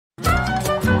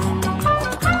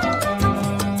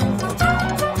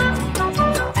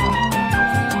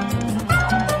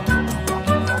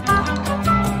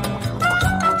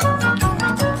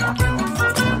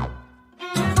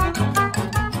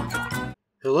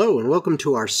Hello and welcome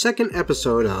to our second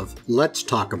episode of Let's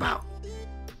Talk About.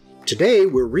 Today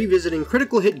we're revisiting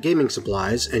critical hit gaming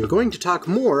supplies and going to talk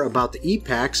more about the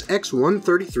EPAX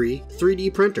X133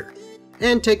 3D printer,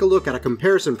 and take a look at a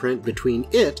comparison print between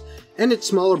it and its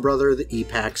smaller brother, the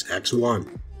EPAX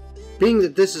X1. Being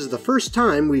that this is the first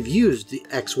time we've used the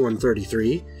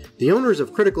X133, the owners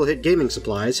of critical hit gaming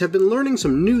supplies have been learning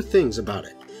some new things about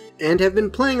it, and have been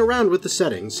playing around with the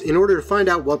settings in order to find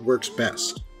out what works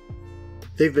best.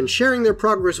 They've been sharing their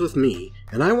progress with me,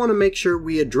 and I want to make sure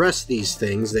we address these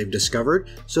things they've discovered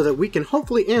so that we can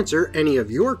hopefully answer any of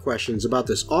your questions about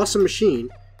this awesome machine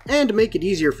and make it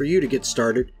easier for you to get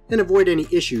started and avoid any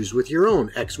issues with your own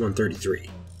X133.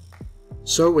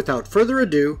 So without further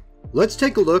ado, let's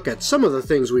take a look at some of the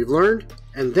things we've learned,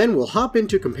 and then we'll hop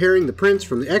into comparing the prints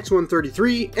from the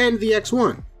X133 and the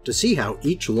X1 to see how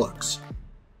each looks.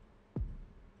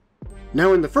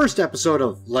 Now in the first episode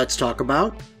of Let's Talk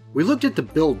About, we looked at the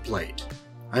build plate.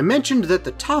 I mentioned that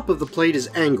the top of the plate is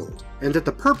angled, and that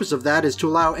the purpose of that is to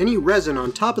allow any resin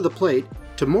on top of the plate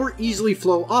to more easily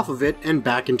flow off of it and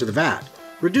back into the vat,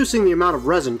 reducing the amount of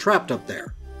resin trapped up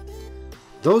there.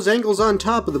 Those angles on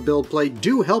top of the build plate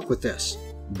do help with this,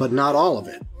 but not all of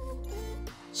it.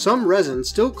 Some resin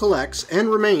still collects and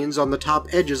remains on the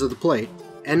top edges of the plate,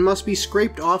 and must be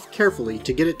scraped off carefully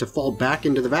to get it to fall back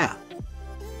into the vat.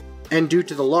 And due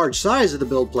to the large size of the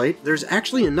build plate, there's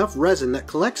actually enough resin that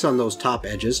collects on those top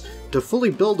edges to fully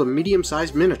build a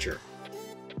medium-sized miniature.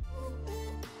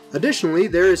 Additionally,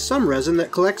 there is some resin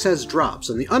that collects as drops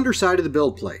on the underside of the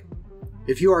build plate.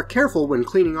 If you are careful when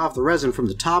cleaning off the resin from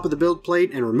the top of the build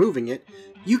plate and removing it,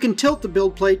 you can tilt the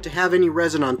build plate to have any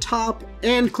resin on top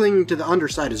and clinging to the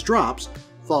underside as drops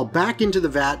fall back into the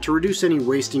vat to reduce any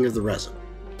wasting of the resin.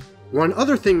 One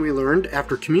other thing we learned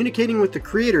after communicating with the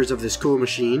creators of this cool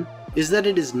machine is that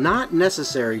it is not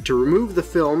necessary to remove the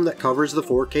film that covers the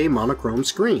 4K monochrome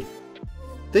screen.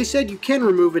 They said you can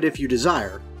remove it if you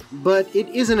desire, but it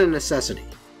isn't a necessity.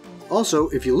 Also,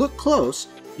 if you look close,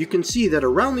 you can see that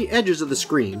around the edges of the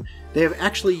screen, they have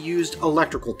actually used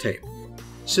electrical tape.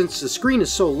 Since the screen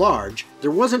is so large,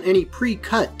 there wasn't any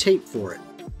pre-cut tape for it.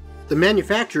 The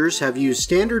manufacturers have used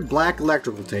standard black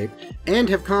electrical tape and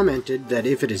have commented that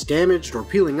if it is damaged or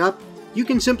peeling up, you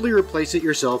can simply replace it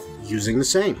yourself using the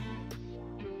same.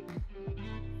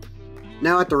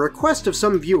 Now, at the request of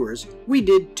some viewers, we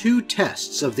did two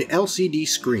tests of the LCD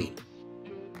screen.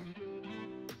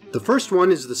 The first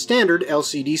one is the standard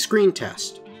LCD screen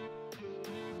test.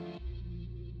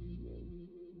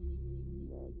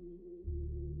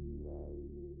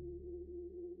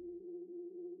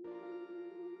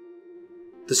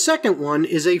 The second one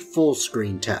is a full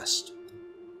screen test.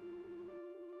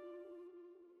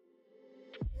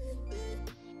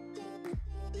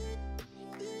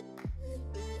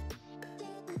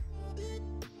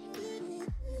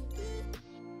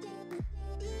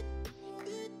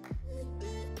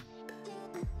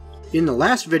 In the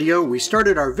last video, we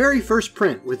started our very first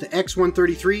print with the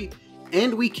X133,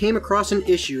 and we came across an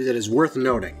issue that is worth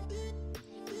noting.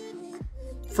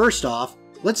 First off,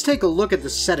 let's take a look at the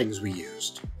settings we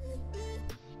used.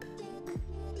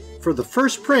 For the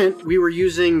first print, we were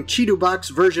using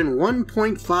Cheetobox version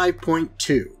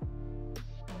 1.5.2.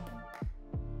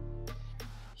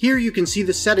 Here you can see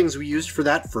the settings we used for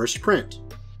that first print.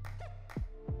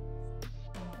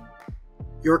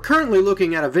 You're currently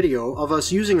looking at a video of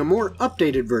us using a more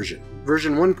updated version,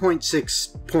 version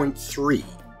 1.6.3,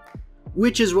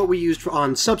 which is what we used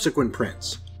on subsequent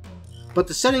prints. But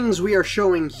the settings we are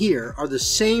showing here are the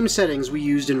same settings we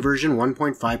used in version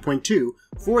 1.5.2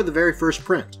 for the very first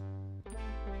print.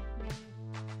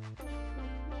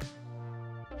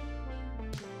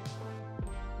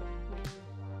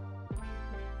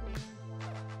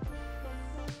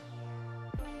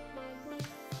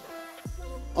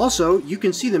 Also, you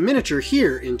can see the miniature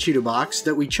here in Cheetobox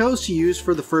that we chose to use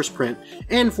for the first print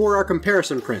and for our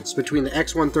comparison prints between the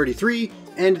X133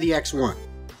 and the X1.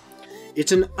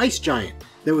 It's an ice giant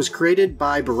that was created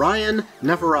by Brian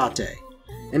Neferate,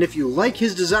 and if you like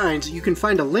his designs, you can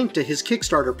find a link to his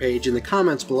Kickstarter page in the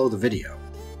comments below the video.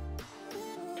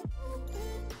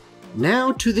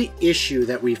 Now to the issue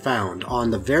that we found on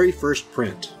the very first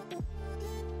print.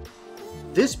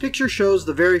 This picture shows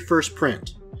the very first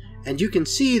print, and you can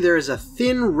see there is a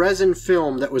thin resin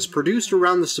film that was produced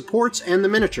around the supports and the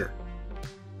miniature.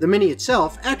 The Mini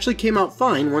itself actually came out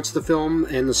fine once the film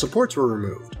and the supports were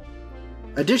removed.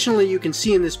 Additionally, you can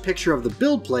see in this picture of the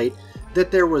build plate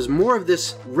that there was more of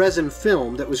this resin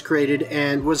film that was created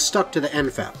and was stuck to the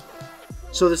end cap.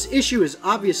 So this issue is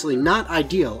obviously not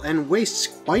ideal and wastes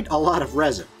quite a lot of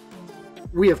resin.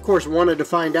 We of course wanted to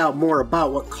find out more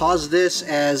about what caused this,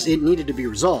 as it needed to be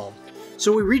resolved,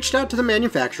 so we reached out to the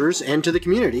manufacturers and to the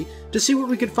community to see what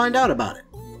we could find out about it.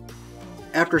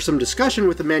 After some discussion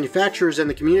with the manufacturers and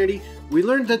the community, we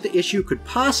learned that the issue could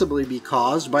possibly be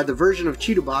caused by the version of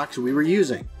CheetahBox we were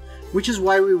using, which is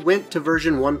why we went to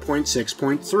version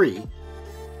 1.6.3.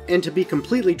 And to be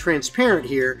completely transparent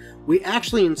here, we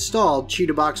actually installed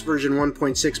CheetahBox version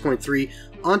 1.6.3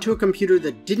 onto a computer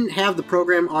that didn't have the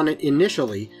program on it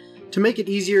initially to make it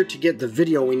easier to get the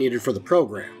video we needed for the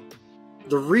program.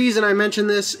 The reason I mention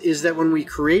this is that when we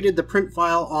created the print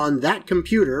file on that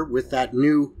computer with that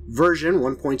new version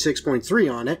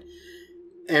 1.6.3 on it,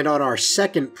 and on our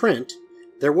second print,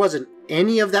 there wasn't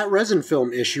any of that resin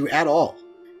film issue at all.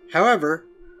 However,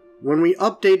 when we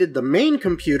updated the main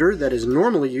computer that is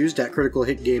normally used at Critical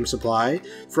Hit Game Supply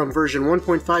from version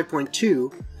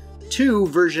 1.5.2 to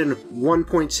version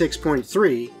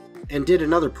 1.6.3 and did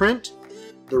another print,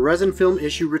 the resin film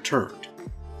issue returned.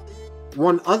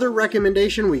 One other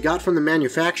recommendation we got from the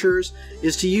manufacturers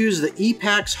is to use the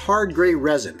EPAX hard gray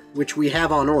resin, which we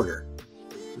have on order.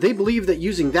 They believe that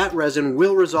using that resin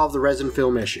will resolve the resin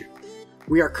film issue.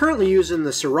 We are currently using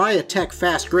the Soraya Tech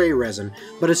Fast Gray resin,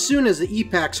 but as soon as the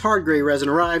EPAX hard gray resin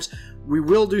arrives, we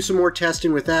will do some more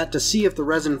testing with that to see if the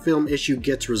resin film issue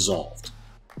gets resolved.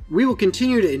 We will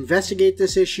continue to investigate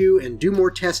this issue and do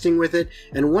more testing with it,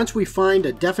 and once we find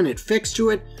a definite fix to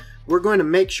it, we're going to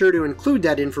make sure to include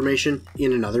that information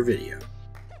in another video.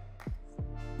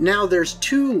 Now there's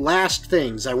two last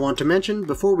things I want to mention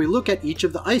before we look at each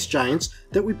of the ice giants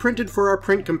that we printed for our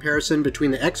print comparison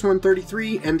between the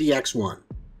X133 and the X1.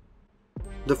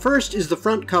 The first is the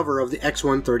front cover of the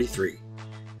X133.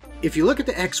 If you look at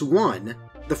the X1,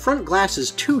 the front glass is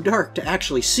too dark to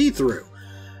actually see through,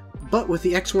 but with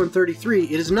the X133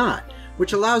 it is not,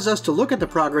 which allows us to look at the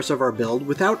progress of our build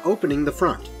without opening the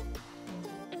front.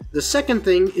 The second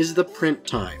thing is the print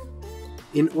time.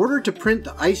 In order to print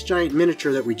the Ice Giant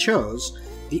miniature that we chose,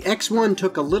 the X1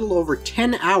 took a little over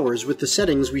 10 hours with the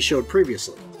settings we showed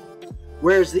previously,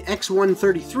 whereas the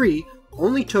X133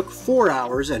 only took 4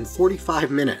 hours and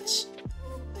 45 minutes.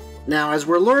 Now, as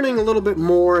we're learning a little bit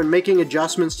more and making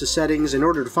adjustments to settings in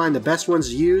order to find the best ones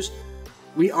to use,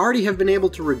 we already have been able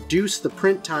to reduce the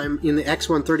print time in the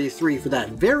X133 for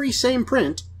that very same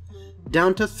print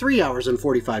down to 3 hours and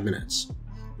 45 minutes.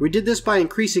 We did this by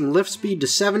increasing lift speed to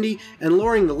 70 and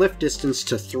lowering the lift distance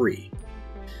to 3.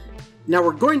 Now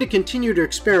we're going to continue to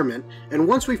experiment, and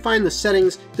once we find the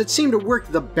settings that seem to work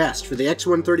the best for the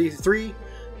X133,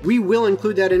 we will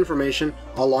include that information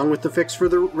along with the fix for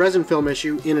the resin film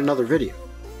issue in another video.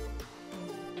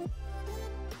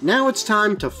 Now it's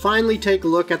time to finally take a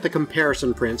look at the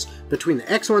comparison prints between the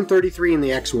X133 and the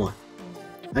X1.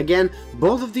 Again,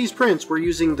 both of these prints were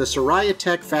using the Soraya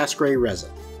Tech Fast Gray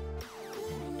resin.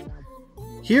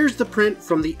 Here's the print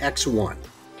from the X1.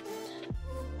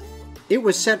 It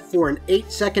was set for an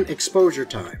 8-second exposure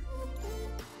time.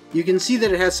 You can see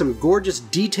that it has some gorgeous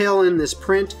detail in this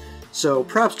print, so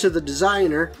props to the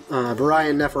designer,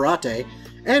 Brian Neferate,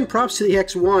 and props to the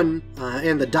X1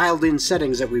 and the dialed in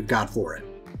settings that we've got for it.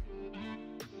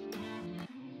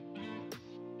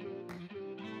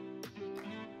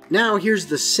 Now here's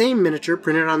the same miniature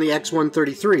printed on the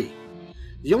X133.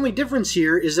 The only difference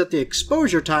here is that the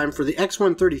exposure time for the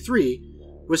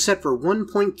X133 was set for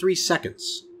 1.3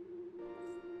 seconds.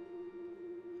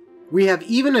 We have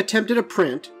even attempted a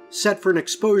print set for an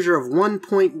exposure of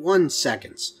 1.1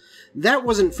 seconds. That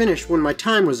wasn't finished when my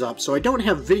time was up, so I don't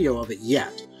have video of it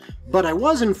yet. But I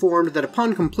was informed that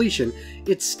upon completion,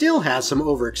 it still has some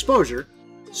overexposure,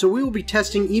 so we will be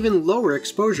testing even lower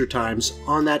exposure times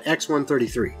on that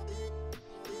X133.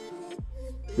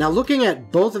 Now looking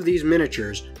at both of these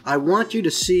miniatures, I want you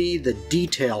to see the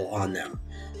detail on them.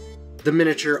 The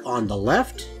miniature on the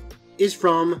left is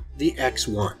from the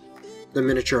X1. The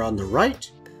miniature on the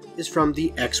right is from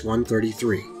the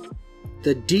X133.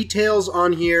 The details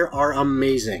on here are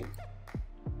amazing.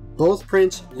 Both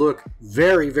prints look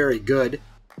very, very good,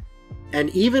 and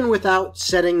even without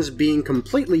settings being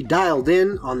completely dialed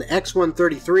in on the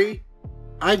X133,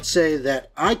 I'd say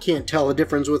that I can't tell a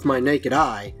difference with my naked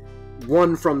eye,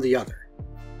 one from the other.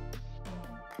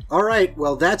 Alright,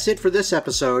 well that's it for this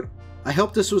episode. I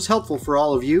hope this was helpful for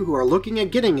all of you who are looking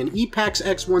at getting an EPAX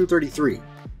X133.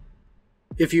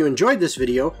 If you enjoyed this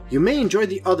video, you may enjoy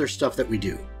the other stuff that we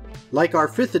do, like our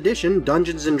 5th edition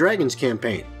Dungeons & Dragons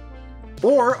campaign,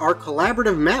 or our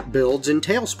collaborative map builds in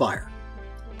Tailspire.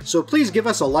 So please give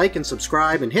us a like and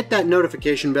subscribe and hit that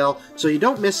notification bell so you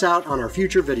don't miss out on our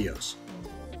future videos.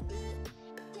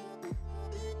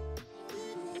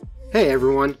 Hey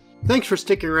everyone, thanks for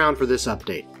sticking around for this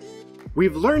update.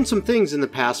 We've learned some things in the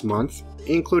past month,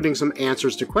 including some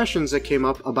answers to questions that came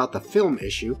up about the film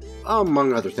issue,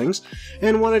 among other things,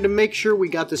 and wanted to make sure we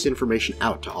got this information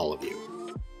out to all of you.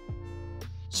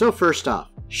 So first off,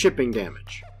 shipping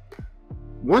damage.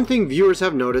 One thing viewers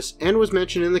have noticed, and was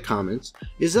mentioned in the comments,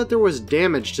 is that there was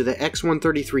damage to the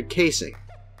X133 casing.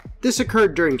 This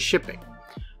occurred during shipping.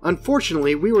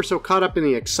 Unfortunately, we were so caught up in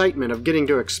the excitement of getting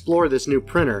to explore this new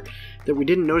printer that we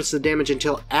didn't notice the damage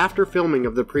until after filming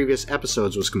of the previous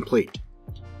episodes was complete.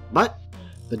 But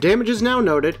the damage is now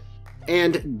noted,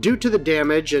 and due to the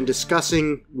damage and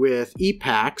discussing with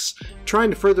EPAX, trying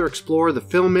to further explore the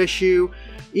film issue,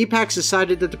 EPAX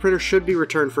decided that the printer should be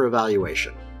returned for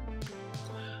evaluation.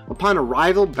 Upon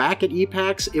arrival back at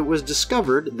EPAX, it was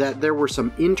discovered that there were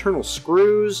some internal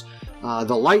screws,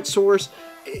 the light source,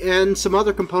 and some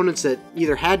other components that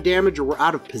either had damage or were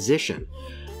out of position.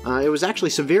 It was actually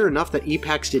severe enough that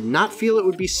EPAX did not feel it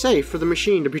would be safe for the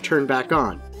machine to be turned back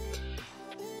on.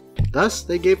 Thus,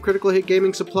 they gave Critical Hit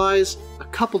Gaming Supplies a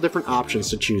couple different options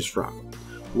to choose from.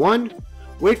 1.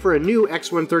 Wait for a new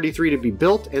X133 to be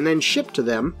built and then shipped to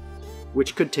them,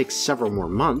 which could take several more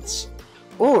months.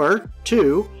 Or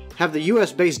 2. Have the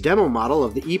US-based demo model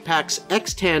of the EPAX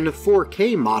X10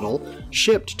 4K model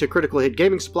shipped to Critical Hit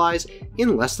Gaming Supplies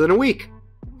in less than a week.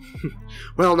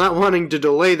 Well, not wanting to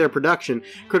delay their production,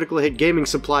 Critical Hit Gaming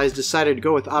Supplies decided to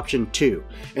go with option 2,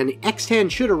 and the X10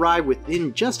 should arrive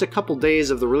within just a couple days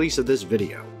of the release of this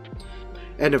video.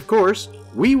 And of course,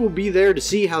 we will be there to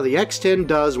see how the X10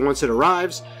 does once it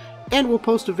arrives, and we'll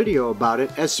post a video about it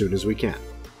as soon as we can.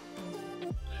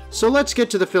 So let's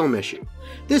get to the film issue.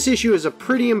 This issue is a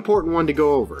pretty important one to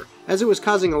go over, as it was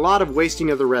causing a lot of wasting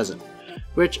of the resin,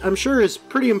 which I'm sure is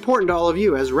pretty important to all of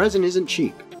you as resin isn't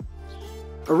cheap.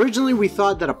 Originally we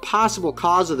thought that a possible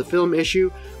cause of the film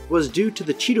issue was due to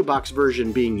the Cheeto Box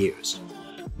version being used.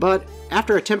 But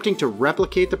after attempting to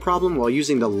replicate the problem while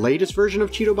using the latest version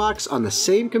of Cheeto Box on the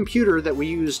same computer that we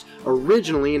used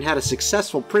originally and had a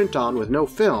successful print on with no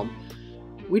film,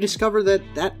 we discovered that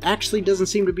that actually doesn't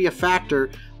seem to be a factor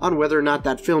on whether or not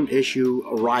that film issue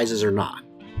arises or not.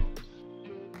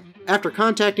 After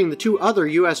contacting the 2 other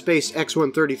US-based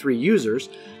X133 users,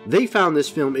 they found this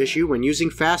film issue when using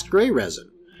fast gray resin.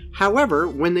 However,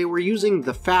 when they were using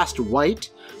the fast white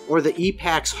or the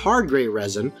EPAX hard gray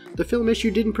resin, the film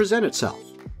issue didn't present itself.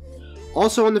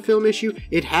 Also on the film issue,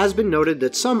 it has been noted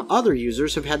that some other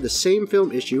users have had the same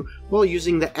film issue while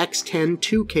using the X10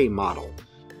 2K model.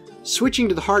 Switching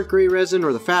to the hard gray resin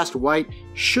or the fast white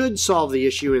should solve the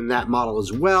issue in that model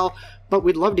as well, but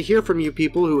we'd love to hear from you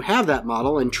people who have that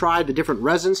model and tried the different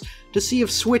resins to see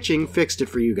if switching fixed it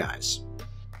for you guys.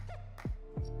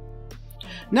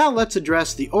 Now let's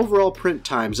address the overall print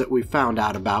times that we found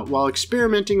out about while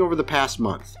experimenting over the past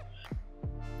month.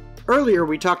 Earlier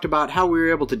we talked about how we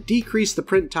were able to decrease the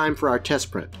print time for our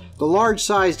test print, the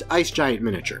large-sized Ice Giant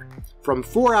miniature, from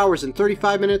 4 hours and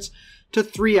 35 minutes to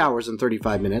 3 hours and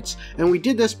 35 minutes, and we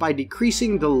did this by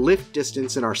decreasing the lift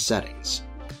distance in our settings.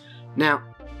 Now,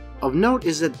 of note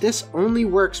is that this only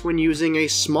works when using a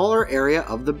smaller area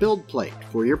of the build plate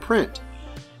for your print.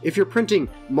 If you're printing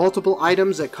multiple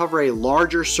items that cover a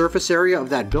larger surface area of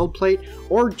that build plate,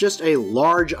 or just a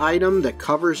large item that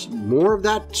covers more of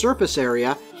that surface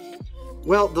area,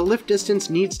 well, the lift distance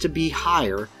needs to be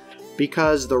higher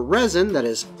because the resin that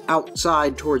is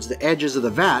outside towards the edges of the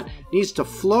vat needs to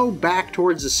flow back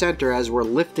towards the center as we're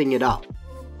lifting it up.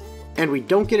 And we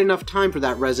don't get enough time for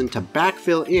that resin to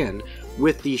backfill in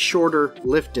with the shorter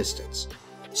lift distance.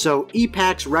 So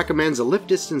EPAX recommends a lift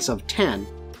distance of 10,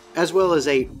 as well as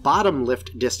a bottom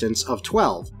lift distance of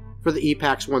 12 for the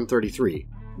EPAX 133.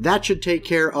 That should take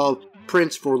care of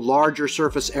prints for larger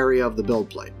surface area of the build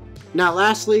plate. Now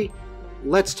lastly,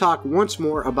 let's talk once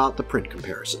more about the print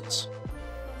comparisons.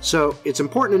 So it's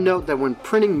important to note that when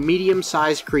printing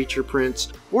medium-sized creature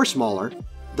prints, or smaller,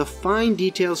 the fine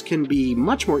details can be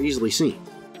much more easily seen.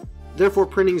 Therefore,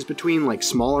 printings between like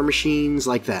smaller machines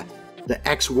like the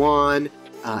X1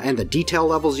 and the detail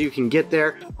levels you can get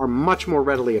there are much more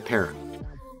readily apparent.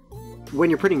 When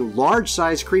you're printing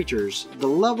large-sized creatures, the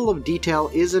level of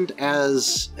detail isn't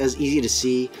as easy to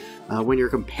see when you're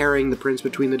comparing the prints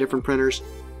between the different printers.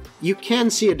 You can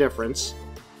see a difference,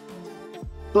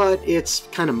 but it's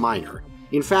kind of minor.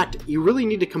 In fact, you really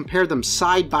need to compare them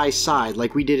side by side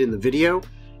like we did in the video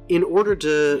in order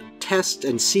to test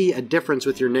and see a difference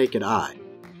with your naked eye.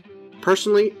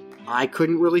 Personally, I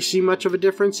couldn't really see much of a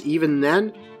difference even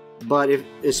then, but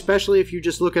especially if you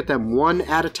just look at them one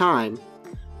at a time,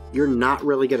 you're not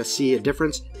really going to see a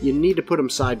difference. You need to put them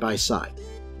side by side.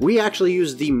 We actually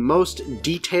used the most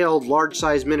detailed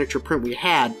large-size miniature print we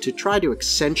had to try to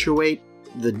accentuate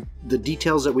the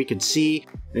details that we could see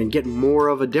and get more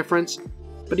of a difference,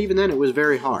 but even then it was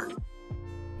very hard.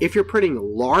 If you're printing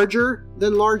larger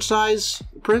than large size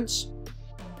prints,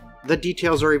 the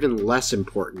details are even less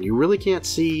important. You really can't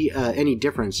see any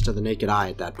difference to the naked eye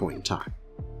at that point in time.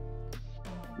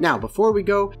 Now, before we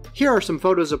go, here are some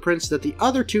photos of prints that the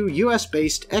other two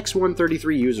US-based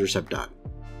X133 users have done.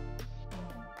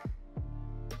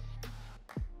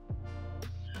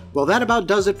 Well, that about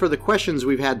does it for the questions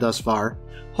we've had thus far.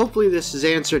 Hopefully this has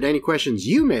answered any questions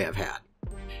you may have had.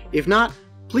 If not,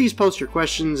 please post your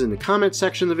questions in the comment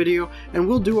section of the video, and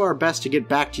we'll do our best to get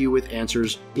back to you with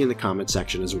answers in the comment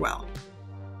section as well.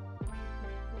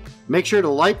 Make sure to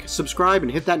like, subscribe, and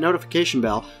hit that notification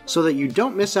bell so that you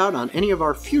don't miss out on any of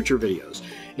our future videos,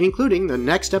 including the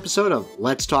next episode of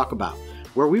Let's Talk About,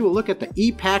 where we will look at the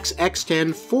EPAX X10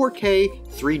 4K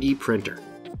 3D printer.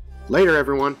 Later,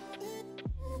 everyone!